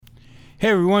Hey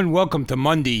everyone, welcome to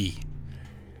Monday.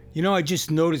 I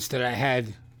just noticed that I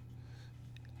had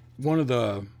one of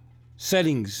the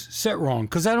settings set wrong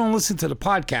because I don't listen to the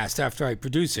podcast after I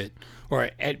produce it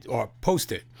or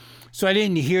post it. So I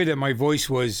didn't hear that my voice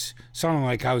was sounding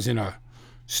like I was in a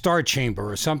star chamber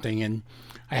or something. And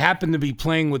I happened to be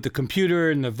playing with the computer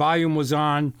and the volume was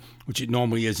on, which it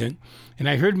normally isn't. And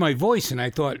I heard my voice and I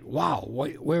thought, wow,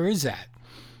 where is that?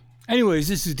 Anyways,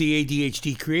 this is the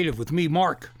ADHD Creative with me,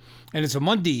 Mark. And it's a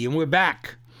Monday, and we're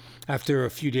back after a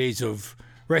few days of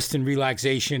rest and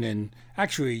relaxation, and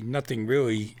actually nothing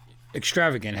really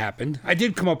extravagant happened. I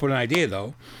did come up with an idea,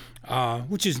 though,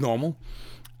 which is normal.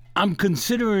 I'm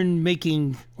considering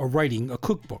making or writing a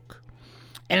cookbook.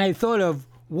 And I thought of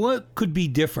what could be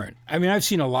different. I mean, I've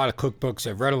seen a lot of cookbooks.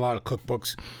 I've read a lot of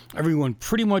cookbooks. Everyone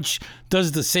pretty much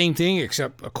does the same thing,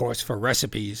 except, of course, for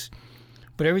recipes.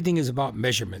 But everything is about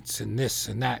measurements and this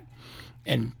and that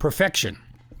and perfection.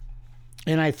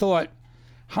 And I thought,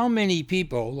 how many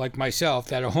people like myself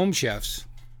that are home chefs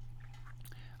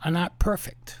are not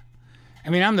perfect?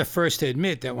 I mean, I'm the first to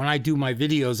admit that when I do my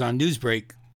videos on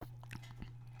Newsbreak,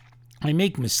 I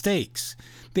make mistakes.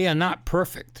 They are not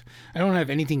perfect. I don't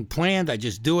have anything planned. I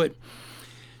just do it,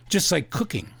 just like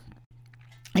cooking.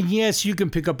 And yes, you can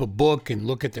pick up a book and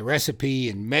look at the recipe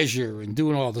and measure and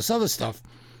doing all this other stuff,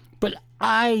 but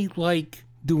I like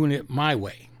doing it my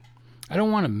way. I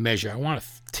don't want to measure. I want to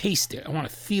taste it. I want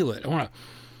to feel it. I want to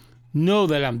know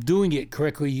that I'm doing it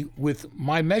correctly with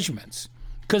my measurements.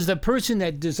 Because the person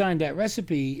that designed that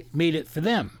recipe made it for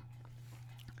them.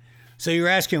 So you're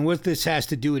asking what this has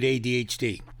to do with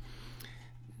ADHD.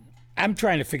 I'm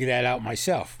trying to figure that out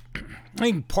myself. I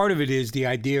think part of it is the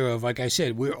idea of, like I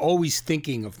said, we're always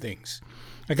thinking of things.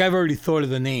 Like I've already thought of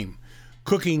the name.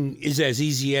 Cooking is as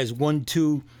easy as 1,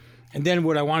 2, and then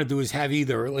what I want to do is have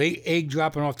either an egg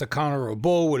dropping off the counter or a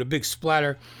bowl with a big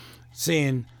splatter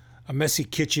saying a messy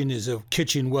kitchen is a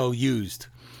kitchen well used.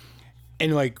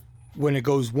 And like when it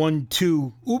goes 1,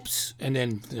 2, oops, and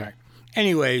then,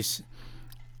 anyways,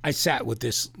 I sat with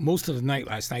this most of the night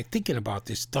last night thinking about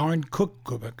this darn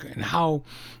cookbook and how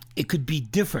it could be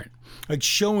different. Like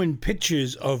showing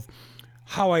pictures of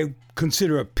how I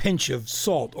consider a pinch of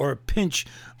salt or a pinch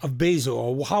of basil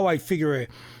or how I figure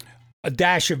a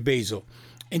dash of basil.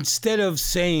 Instead of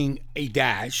saying a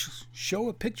dash, show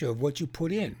a picture of what you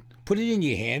put in. Put it in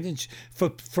your hand and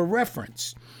for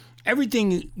reference.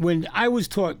 Everything, when I was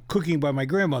taught cooking by my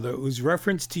grandmother, it was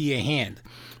reference to your hand.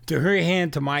 To her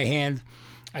hand, to my hand.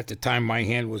 At the time, my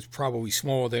hand was probably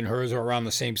smaller than hers or around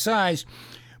the same size.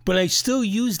 But I still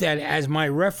use that as my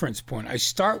reference point. I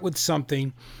start with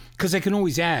something because I can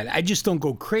always add. I just don't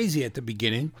go crazy at the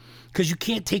beginning because you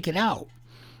can't take it out.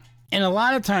 And a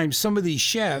lot of times, some of these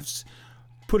chefs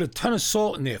put a ton of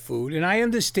salt in their food. And I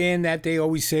understand that they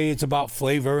always say it's about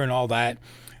flavor and all that.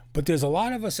 But there's a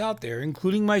lot of us out there,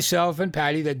 including myself and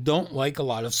Patty, that don't like a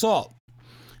lot of salt.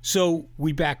 So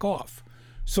we back off.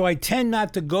 So I tend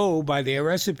not to go by their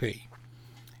recipe.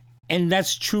 And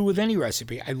that's true with any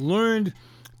recipe. I learned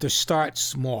to start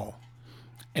small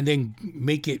and then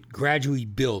make it gradually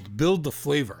build the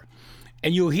flavor.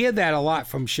 And you'll hear that a lot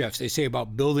from chefs. They say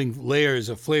about building layers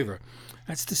of flavor.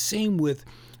 That's the same with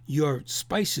your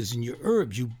spices and your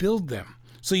herbs. You build them.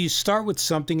 So you start with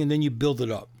something and then you build it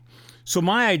up. So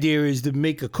my idea is to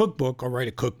make a cookbook or write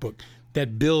a cookbook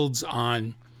that builds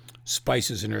on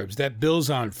spices and herbs, that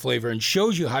builds on flavor and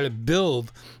shows you how to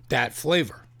build that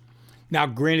flavor. Now,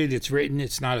 granted, it's written,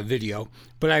 it's not a video,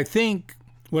 but I think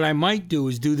what I might do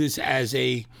is do this as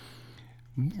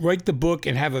write the book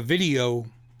and have a video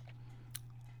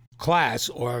class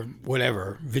or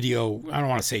whatever, video, I don't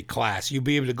want to say class. You'll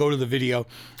be able to go to the video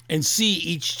and see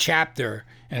each chapter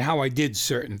and how I did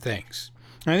certain things.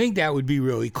 And I think that would be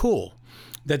really cool,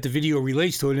 that the video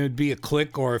relates to it, and it'd be a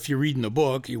click, or if you're reading the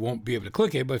book, you won't be able to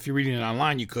click it, but if you're reading it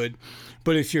online, you could.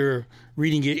 But if you're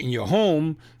reading it in your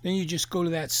home, then you just go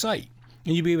to that site,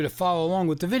 and you'll be able to follow along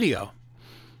with the video.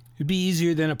 It'd be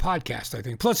easier than a podcast, I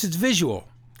think. Plus, it's visual.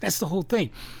 That's the whole thing.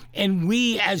 And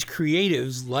we, as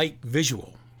creatives, like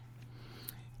visual.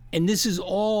 And this is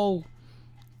all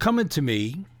coming to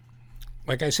me,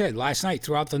 like I said, last night,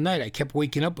 throughout the night, I kept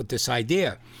waking up with this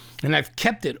idea. And I've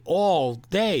kept it all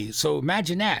day. So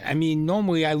imagine that. I mean,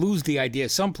 normally I lose the idea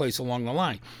someplace along the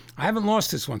line. I haven't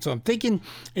lost this one. So I'm thinking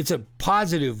it's a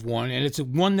positive one, and it's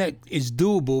one that is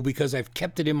doable because I've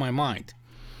kept it in my mind.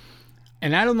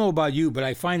 And I don't know about you, but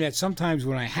I find that sometimes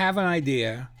when I have an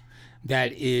idea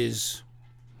that is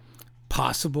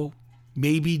possible,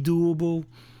 maybe doable,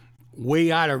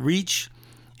 way out of reach,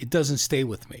 it doesn't stay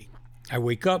with me. I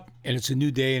wake up and it's a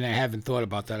new day and I haven't thought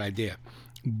about that idea.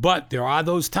 But there are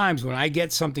those times when I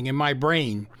get something in my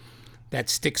brain that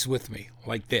sticks with me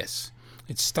like this.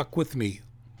 It's stuck with me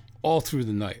all through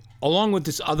the night, along with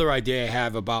this other idea I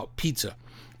have about pizza,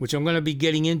 which I'm going to be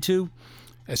getting into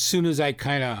as soon as I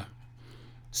kind of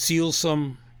seal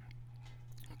some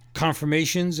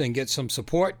confirmations and get some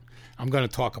support. I'm going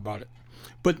to talk about it.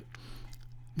 But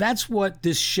that's what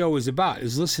this show is about,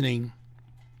 is listening.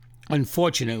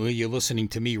 Unfortunately, you're listening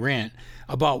to me rant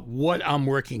about what I'm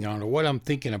working on or what I'm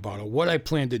thinking about or what I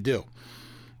plan to do.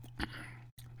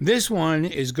 This one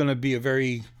is going to be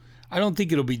I don't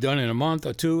think it'll be done in a month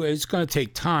or two. It's going to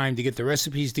take time to get the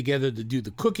recipes together, to do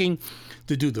the cooking,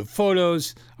 to do the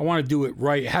photos. I want to do it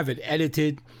right, have it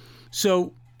edited.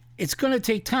 So it's going to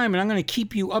take time, and I'm going to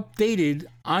keep you updated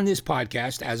on this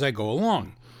podcast as I go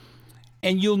along.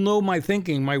 And you'll know my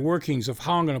thinking, my workings of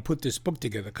how I'm going to put this book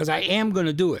together, because I am going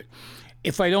to do it.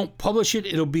 If I don't publish it,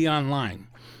 it'll be online.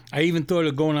 I even thought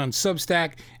of going on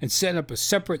Substack and setting up a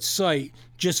separate site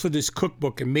just for this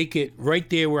cookbook and make it right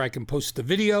there where I can post the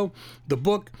video, the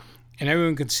book, and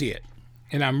everyone can see it.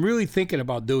 And I'm really thinking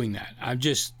about doing that. I'm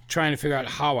just trying to figure out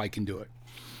how I can do it.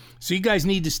 So you guys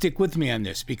need to stick with me on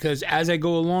this, because as I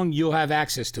go along, you'll have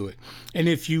access to it. And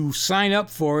if you sign up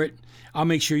for it, I'll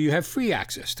make sure you have free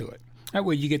access to it. That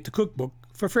way you get the cookbook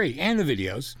for free and the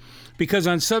videos. Because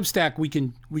on Substack, we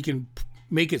can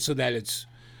make it so that it's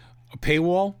a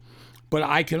paywall, but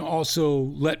I can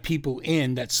also let people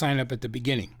in that sign up at the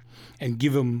beginning and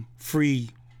give them free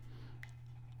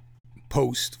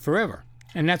post forever.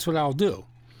 And that's what I'll do.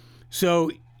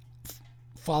 So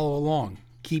follow along.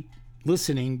 Keep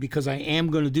listening, because I am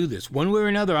going to do this. One way or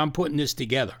another, I'm putting this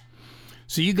together.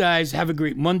 So you guys have a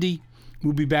great Monday.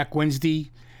 We'll be back Wednesday.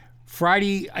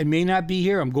 Friday, I may not be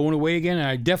here. I'm going away again, and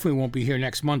I definitely won't be here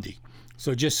next Monday.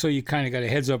 So just so you kind of got a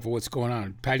heads up of what's going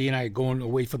on. Patty and I are going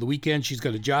away for the weekend. She's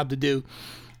got a job to do.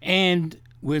 And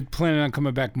we're planning on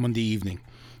coming back Monday evening.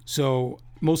 So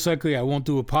most likely I won't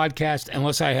do a podcast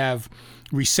unless I have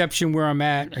reception where I'm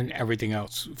at and everything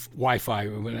else. Wi-Fi.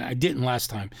 I didn't last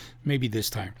time. Maybe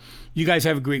this time. You guys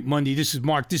have a great Monday. This is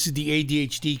Mark. This is the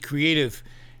ADHD Creative.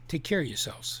 Take care of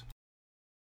yourselves.